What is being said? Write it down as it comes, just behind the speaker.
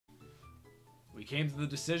We came to the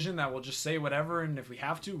decision that we'll just say whatever, and if we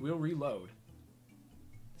have to, we'll reload.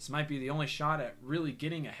 This might be the only shot at really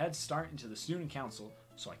getting a head start into the student council,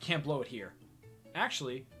 so I can't blow it here.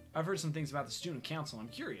 Actually, I've heard some things about the student council. I'm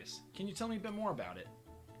curious. Can you tell me a bit more about it?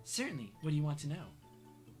 Certainly. What do you want to know?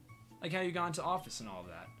 Like how you got into office and all of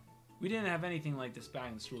that. We didn't have anything like this back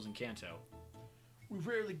in the schools in Kanto. We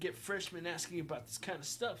rarely get freshmen asking about this kind of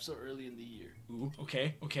stuff so early in the year. Ooh,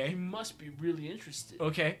 okay. You must be really interested.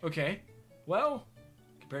 Okay. Well,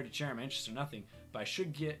 compared to chair, I'm interested in nothing, but I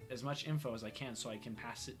should get as much info as I can so I can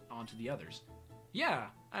pass it on to the others. Yeah,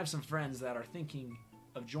 I have some friends that are thinking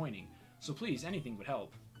of joining, so please, anything would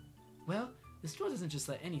help. Well, the school doesn't just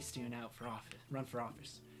let any student run for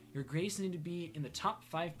office. Your grades need to be in the top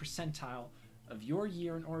 5 percentile of your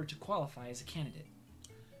year in order to qualify as a candidate.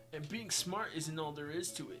 And being smart isn't all there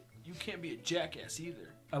is to it. You can't be a jackass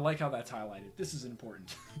either. I like how that's highlighted. This is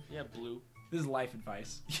important. Yeah, Blue. This is life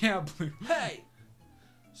advice. Yeah, Blue. Hey!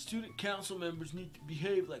 Student council members need to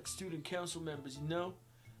behave like student council members, you know?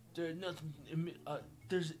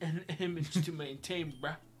 There's an image to maintain,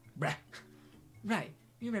 bruh. Right.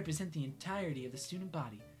 We represent the entirety of the student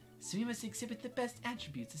body, so we must exhibit the best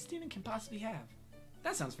attributes a student can possibly have.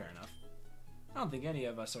 That sounds fair enough. I don't think any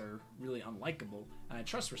of us are really unlikable, and I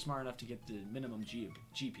trust we're smart enough to get the minimum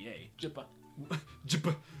GPA. Jippa.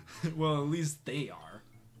 Well, at least they are.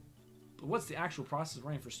 But what's the actual process of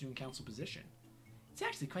running for student council position? It's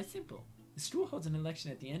actually quite simple. The school holds an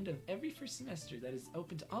election at the end of every first semester that is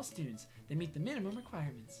open to all students that meet the minimum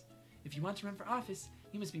requirements. If you want to run for office,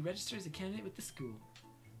 you must be registered as a candidate with the school.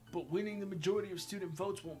 But winning the majority of student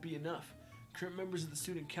votes won't be enough. Current members of the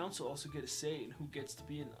student council also get a say in who gets to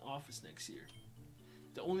be in office next year.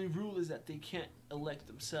 The only rule is that they can't elect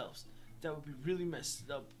themselves. That would be really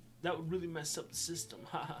messed up. That would really mess up the system.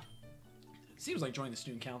 Haha. Seems like joining the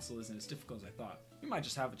student council isn't as difficult as I thought. We might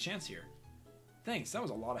just have a chance here. Thanks, that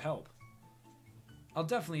was a lot of help. I'll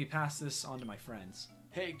definitely pass this on to my friends.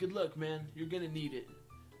 Hey, good luck, man. You're gonna need it.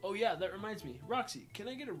 Oh yeah, that reminds me. Roxy, can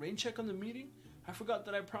I get a rain check on the meeting? I forgot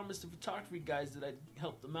that I promised the photography guys that I'd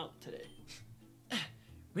help them out today.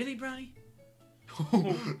 Really, Brownie?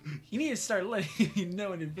 You need to start letting me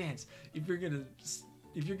know in advance if you're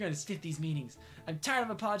gonna skip these meetings. I'm tired of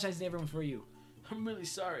apologizing to everyone for you. I'm really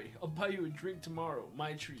sorry. I'll buy you a drink tomorrow.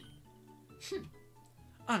 My treat.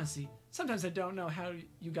 Honestly, sometimes I don't know how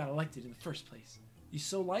you got elected in the first place. You're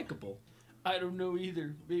so likable. I don't know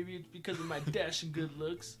either. Maybe it's because of my dash and good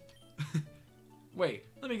looks. Wait,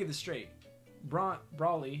 let me get this straight.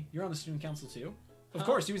 Brawley, you're on the student council too? Of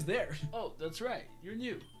course, he was there. Oh, that's right. You're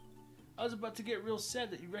new. I was about to get real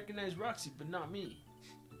sad that you recognized Roxy, but not me.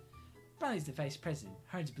 Brawley's the vice president.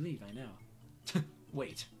 Hard to believe, I know.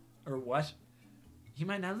 Wait, or what? He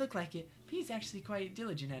might not look like it, but he's actually quite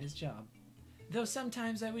diligent at his job. Though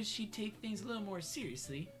sometimes I wish he'd take things a little more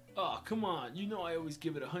seriously. Oh, come on. You know I always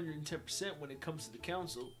give it 110% when it comes to the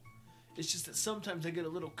council. It's just that sometimes I get a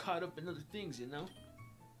little caught up in other things, you know?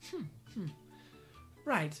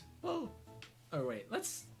 Right. Well, oh wait,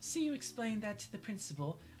 let's see you explain that to the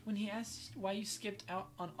principal when he asked why you skipped out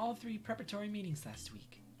on all 3 preparatory meetings last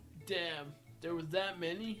week. Damn, there were that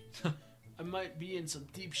many? I might be in some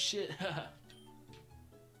deep shit.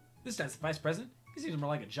 This guy's the vice president? He seems more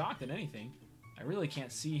like a jock than anything. I really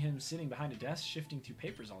can't see him sitting behind a desk shifting through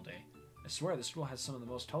papers all day. I swear the school has some of the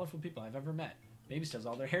most colorful people I've ever met. Maybe it's because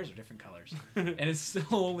all their hairs are different colors. And it's still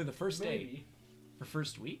only the first day. For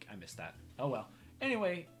first week? I missed that. Oh well.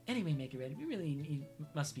 Anyway, Make It Red, we really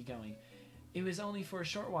must be going. It was only for a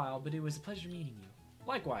short while, but it was a pleasure meeting you.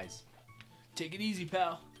 Likewise. Take it easy,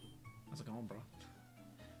 pal. How's it going, bro?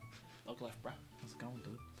 Look left, bro. How's it going,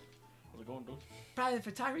 dude? How's it going, dude? Probably the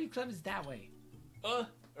photography club is that way.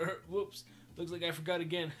 Whoops. Looks like I forgot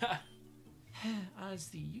again.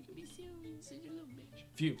 Honestly, you can be such a little bitch.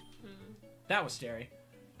 Phew. That was scary.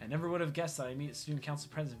 I never would have guessed that I'd meet student council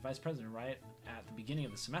president and vice president right at the beginning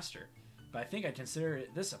of the semester. But I think I'd consider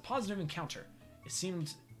this a positive encounter. They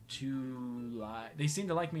seemed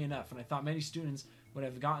to like me enough, and I thought many students would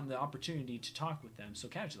have gotten the opportunity to talk with them so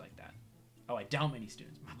casually like that. Oh, I doubt many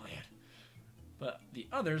students. My bad. But the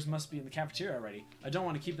others must be in the cafeteria already. I don't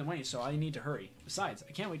want to keep them waiting, so I need to hurry. Besides,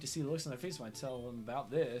 I can't wait to see the looks on their face when I tell them about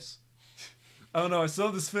this. I don't know, I saw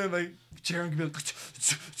this film, like, chair and be like,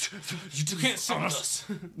 you can't sing us.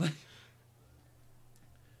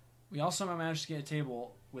 We also managed to get a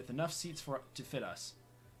table with enough seats to fit us.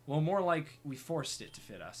 Well, more like we forced it to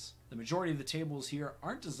fit us. The majority of the tables here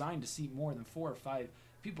aren't designed to seat more than 4 or 5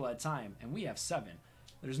 people at a time, and we have 7.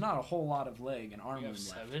 There's not a whole lot of leg and arm room left.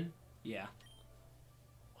 7? Yeah.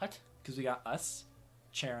 What? Because we got us,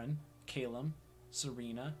 Charon, Calum,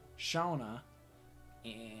 Serena, Shauna,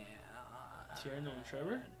 and... Tierno and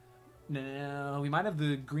Trevor? No, we might have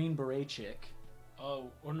the green beret chick.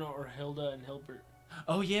 Oh, or no, or Hilda and Hilbert.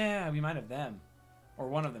 Oh yeah, we might have them, or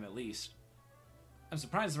one of them at least. I'm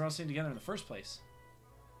surprised they're all staying together in the first place.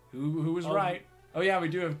 Who was right? Oh yeah, we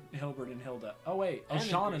do have Hilbert and Hilda. Oh wait, And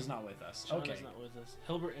Sean is not with us. Shauna's Okay, not with us.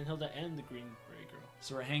 Hilbert and Hilda and the Green Beret Girl.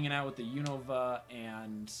 so we're hanging out with the Unova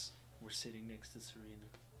and. We're sitting next to Serena.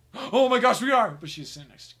 Oh my gosh, we are! But she's sitting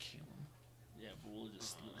next to Keelan. Yeah, but we'll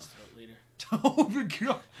just slit his throat later. Oh my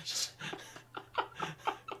gosh.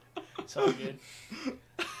 It's all good.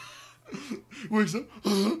 Wakes up.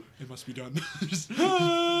 It must be done.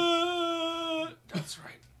 That's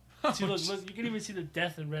right. See, look, you can even see the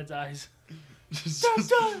death in Red's eyes. Just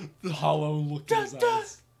the hollow look in his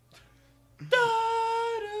eyes.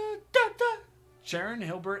 Sharon,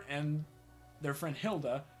 Hilbert, and their friend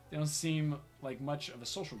Hilda, they don't seem like much of a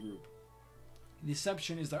social group. The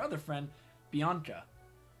exception is their other friend, Bianca.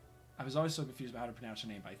 I was always so confused about how to pronounce her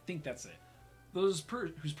name, but I think that's it. Those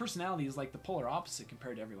whose personality is like the polar opposite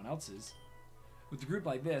compared to everyone else's. With a group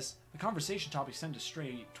like this, the conversation topics tend to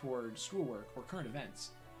stray toward schoolwork or current events.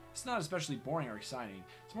 It's not especially boring or exciting.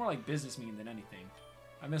 It's more like business meeting than anything.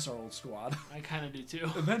 I miss our old squad. I kind of do too.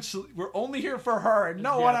 Eventually, we're only here for her and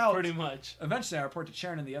no one else. Pretty much. Eventually, I report to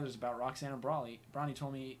Sharon and the others about Roxanne and Brawley. Brawny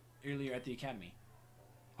told me earlier at the academy.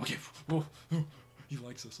 Okay, whoa, he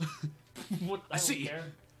likes us. What? I see. Care.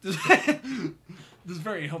 This is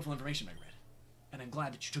very helpful information I read, and I'm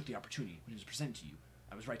glad that you took the opportunity when it was presented to you.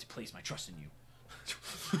 I was right to place my trust in you.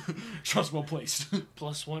 Trust well placed.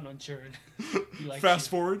 +1 on Sharon. Fast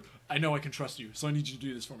forward. I know I can trust you, so I need you to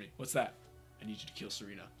do this for me. What's that? I need you to kill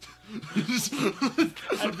Serena.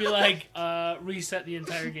 I'd be like, reset the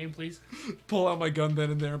entire game, please. Pull out my gun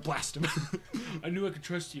then and there and blast him. I knew I could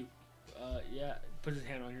trust you. Yeah. Put his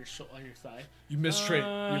hand on your thigh. You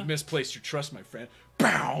You've misplaced your trust, my friend.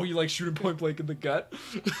 Bow! You like shoot him point blank in the gut.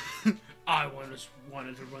 I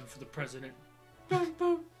wanted to run for the president. Boom,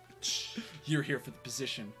 boom. You're here for the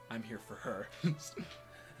position. I'm here for her.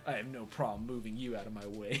 I have no problem moving you out of my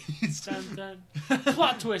way. Dun, dun.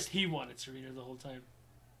 Plot twist, he wanted Serena the whole time.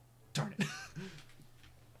 Darn it.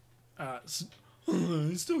 I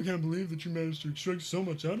still can't believe that you managed to extract so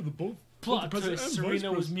much out of the both. Plot twist,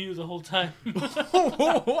 Serena was Mew the whole time.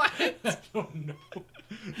 What? I don't know.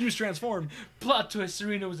 He was transformed. Plot twist,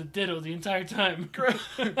 Serena was a Ditto the entire time.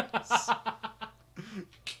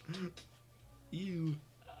 Ew.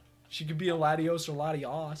 She could be a Latios or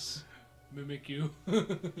Latios. Mimic you.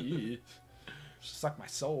 Ew. Suck my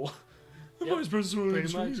soul. Yep, Vice President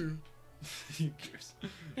pretty much.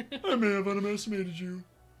 I may have underestimated you.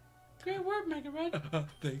 Great work, Mega Red.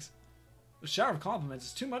 Thanks. The shower of compliments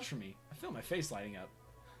is too much for me. I feel my face lighting up.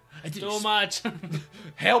 Too much.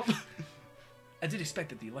 Help! I did expect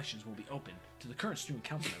that the elections will be open to the current student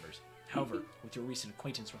council members. However, with your recent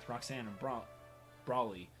acquaintance with Roxanne and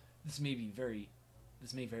Brawley, this may very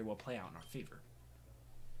well play out in our favor.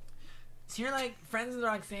 So you're like friends with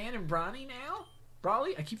Roxanne and Brawny now?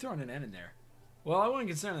 Brawley? I keep throwing an N in there. Well, I wouldn't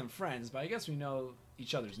consider them friends, but I guess we know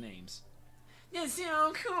each other's names. That's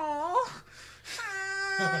so cool!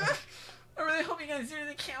 I really hope you guys are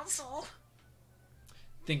the council.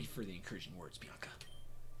 Thank you for the encouraging words, Bianca.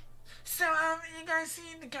 So, you guys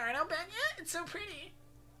seen the garden bed yet? It's so pretty.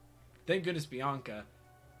 Thank goodness Bianca.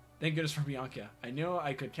 Thank goodness for Bianca. I knew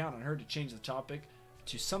I could count on her to change the topic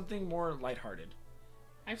to something more lighthearted.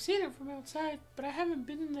 I've seen it from outside, but I haven't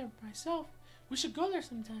been in there myself. We should go there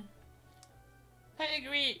sometime. I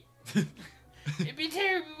agree. It'd be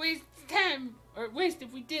terrible waste of time, or waste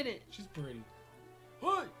if we did it. She's pretty.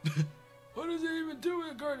 What? What does it even do in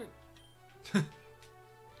a garden? Have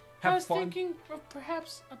I was fun. thinking of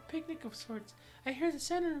perhaps a picnic of sorts. I hear the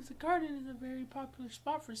center of the garden is a very popular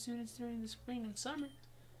spot for students during the spring and summer.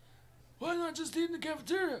 Why not just eat in the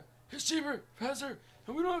cafeteria? It's cheaper, faster,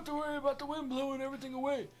 and we don't have to worry about the wind blowing everything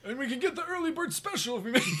away. And we can get the early bird special if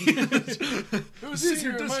we make it. It was Senior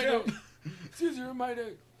easier in my day. discount. It's easier in my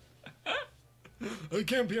day. I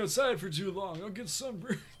can't be outside for too long. I'll get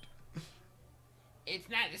sunburned. It's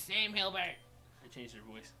not the same, Hilbert. I changed her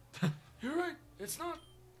voice. You're right. It's not.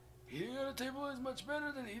 Eating at a table is much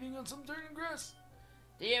better than eating on some turning grass.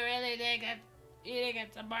 Do you really think that eating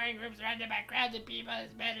at some boring groups surrounded by crowded people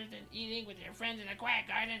is better than eating with your friends in a quiet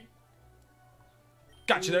garden?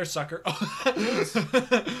 Got you there, sucker. I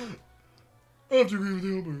have to agree with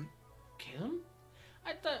Hilbert. Kill him?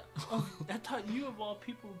 I thought you of all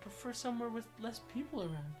people would prefer somewhere with less people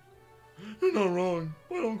around. You're not wrong.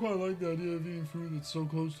 I don't quite like the idea of eating food that's so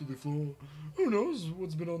close to the floor. Who knows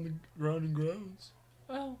what's been on the ground and grounds?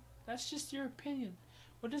 Well, that's just your opinion.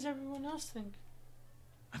 What does everyone else think?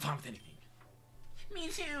 I'm fine with anything. Me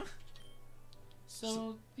too.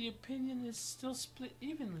 So the opinion is still split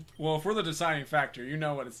evenly. Well, if we're the deciding factor, you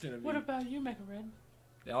know what it's gonna be. What about you, Mega Red?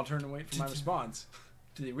 They all turn and wait for my response.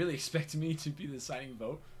 Do they really expect me to be the deciding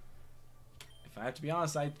vote? If I have to be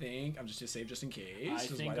honest, I think I'm just gonna save just in case. I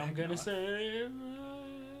think I'm gonna say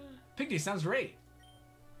picnic sounds great.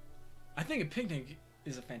 I think a picnic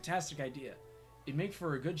is a fantastic idea. It'd make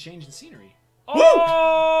for a good change in scenery.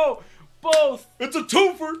 Oh, both. It's a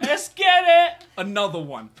twofer. Let's get it. Another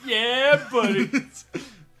one. Yeah, buddy.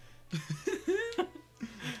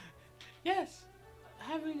 Yes,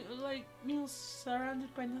 having like meals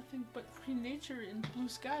surrounded by nothing but green nature and blue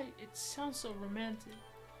sky. It sounds so romantic.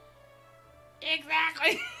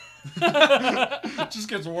 Exactly. It just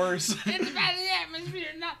gets worse. It's about the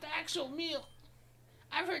atmosphere, not the actual meal.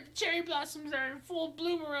 I've heard the cherry blossoms are in full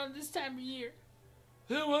bloom around this time of year.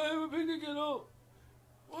 Then why have a picnic at all?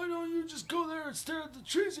 Why don't you just go there and stare at the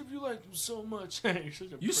trees if you like them so much? You're such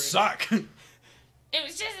a You prick. suck. It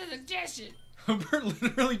was just a suggestion. Hubbard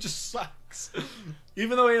literally just sucks.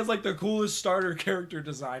 Even though he has like the coolest starter character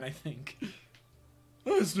design, I think.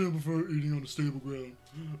 I still prefer eating on a stable ground,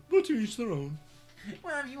 but to each their own.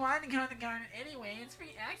 Well, if you wanted to go to the garden anyway, it's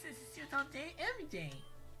free access to students all day, every day.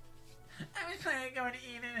 I was planning on going to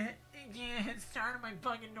eat and get a head start on my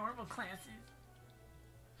fucking normal classes.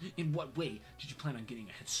 In what way did you plan on getting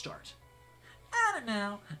a head start? I don't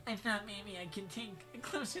know. I thought maybe I could take a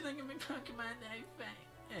closer look at my Pokemon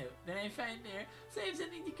that I find there, so I have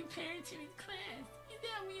something to compare it to in class. Is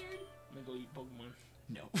that weird? I'm gonna go eat Pokemon.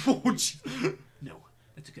 No. No,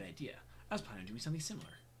 that's a good idea. I was planning on doing something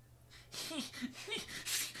similar.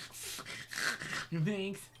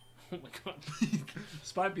 Thanks. Oh my god.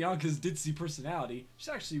 Despite Bianca's ditzy personality, she's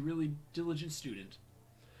actually a really diligent student.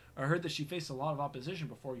 I heard that she faced a lot of opposition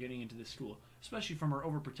before getting into this school, especially from her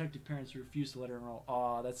overprotective parents who refused to let her enroll.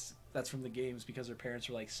 Aw, that's from the games because her parents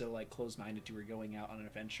were like so like closed-minded to her going out on an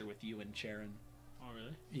adventure with you and Sharon. Oh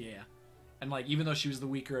really? Yeah, and like even though she was the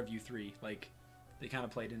weaker of you three, like they kind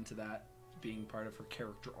of played into that being part of her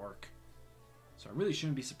character arc. So I really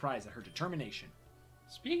shouldn't be surprised at her determination.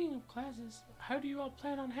 Speaking of classes, how do you all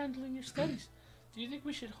plan on handling your studies? Do you think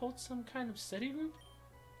we should hold some kind of study group?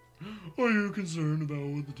 Are you concerned about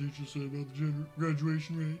what the teachers say about the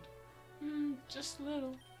graduation rate? Just a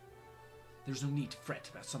little. There's no need to fret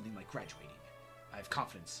about something like graduating. I have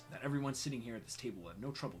confidence that everyone sitting here at this table will have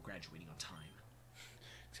no trouble graduating on time.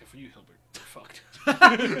 Except for you, Hilbert. You're fucked.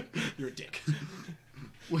 You're a dick.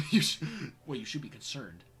 What you should be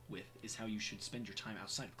concerned with is how you should spend your time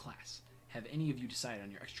outside of class. Have any of you decided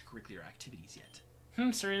on your extracurricular activities yet?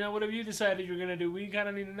 Serena, what have you decided you're gonna do? We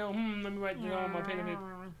kinda need to know. Let me write it down on my pen and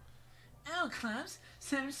paper. Oh, clubs.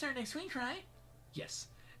 Semester start next week, right? Yes,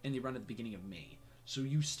 and they run at the beginning of May, so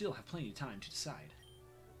you still have plenty of time to decide.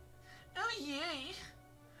 Oh, yay.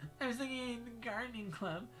 I was thinking of the gardening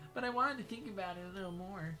club, but I wanted to think about it a little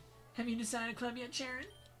more. Have you decided a club yet, Sharon?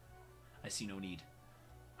 I see no need.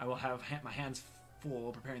 I will have my hands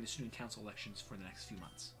full preparing the student council elections for the next few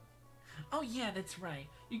months. Oh, yeah, that's right.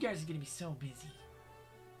 You guys are going to be so busy.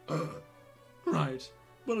 Right.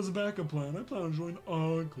 But as a backup plan, I plan on joining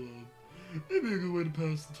our club. It'd be a good way to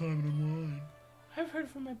pass the time and unwind. I've heard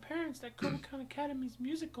from my parents that Kodokan Academy's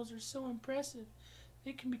musicals are so impressive.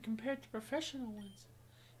 They can be compared to professional ones.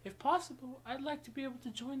 If possible, I'd like to be able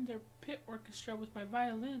to join their pit orchestra with my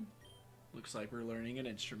violin. Looks like we're learning an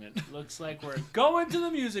instrument. Looks like we're going to the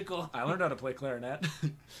musical. I learned how to play clarinet.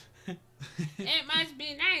 It must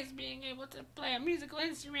be nice being able to play a musical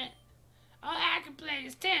instrument. All I can play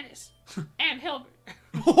is tennis. And Hilbert.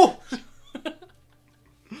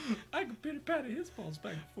 I can pity patty his balls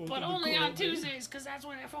back and forth. But in the only corner. on Tuesdays, because that's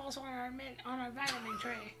when it falls on our vitamin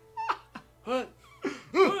tray. What?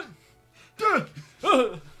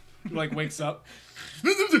 Like wakes up.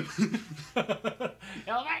 Hilbert!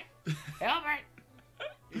 Hilbert!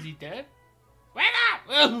 Is he dead? Wake up!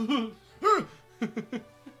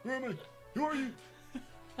 Where am I? Who are you?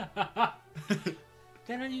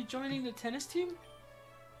 Then are you joining the tennis team?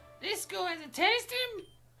 This school has a tennis team?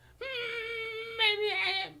 Maybe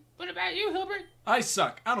I am. What about you, Hilbert? I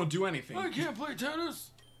suck. I don't do anything. I can't play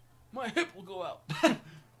tennis. My hip will go out.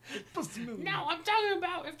 No, I'm talking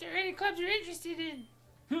about if there are any clubs you're interested in.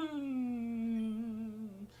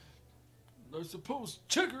 I suppose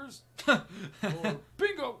checkers or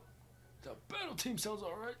bingo. The battle team sounds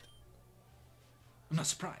alright. I'm not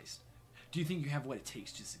surprised. Do you think you have what it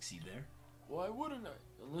takes to succeed there? Why wouldn't I?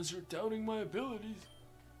 Unless you're doubting my abilities.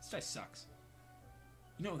 This guy sucks.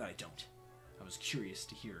 You know that I don't. I was curious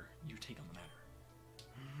to hear your take on the matter.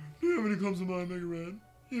 Do you have any comes to mind, Mega Red?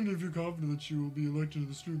 Even if you're confident that you will be elected to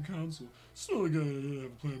the student council, still a good idea to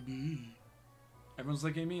have a plan B. Everyone's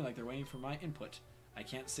looking at me like they're waiting for my input. I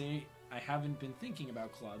can't say I haven't been thinking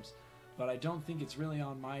about clubs, but I don't think it's really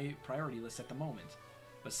on my priority list at the moment.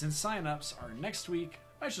 But since sign-ups are next week,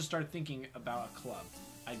 I should start thinking about a club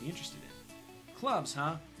I'd be interested in. Clubs,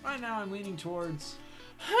 huh? Right now I'm leaning towards...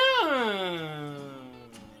 I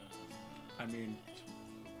mean,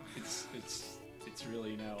 it's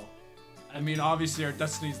really no. I mean, obviously our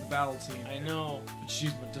Destiny's the battle team. I know. But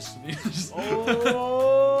she's my Destiny.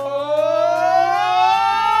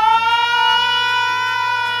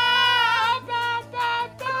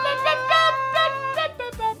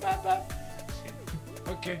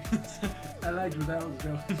 Okay. I liked where that was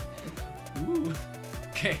going. Ooh.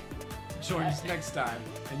 Okay. Join us next time,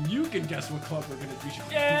 and you can guess what club we're gonna do.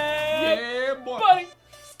 Yeah, Yeah, boy. buddy.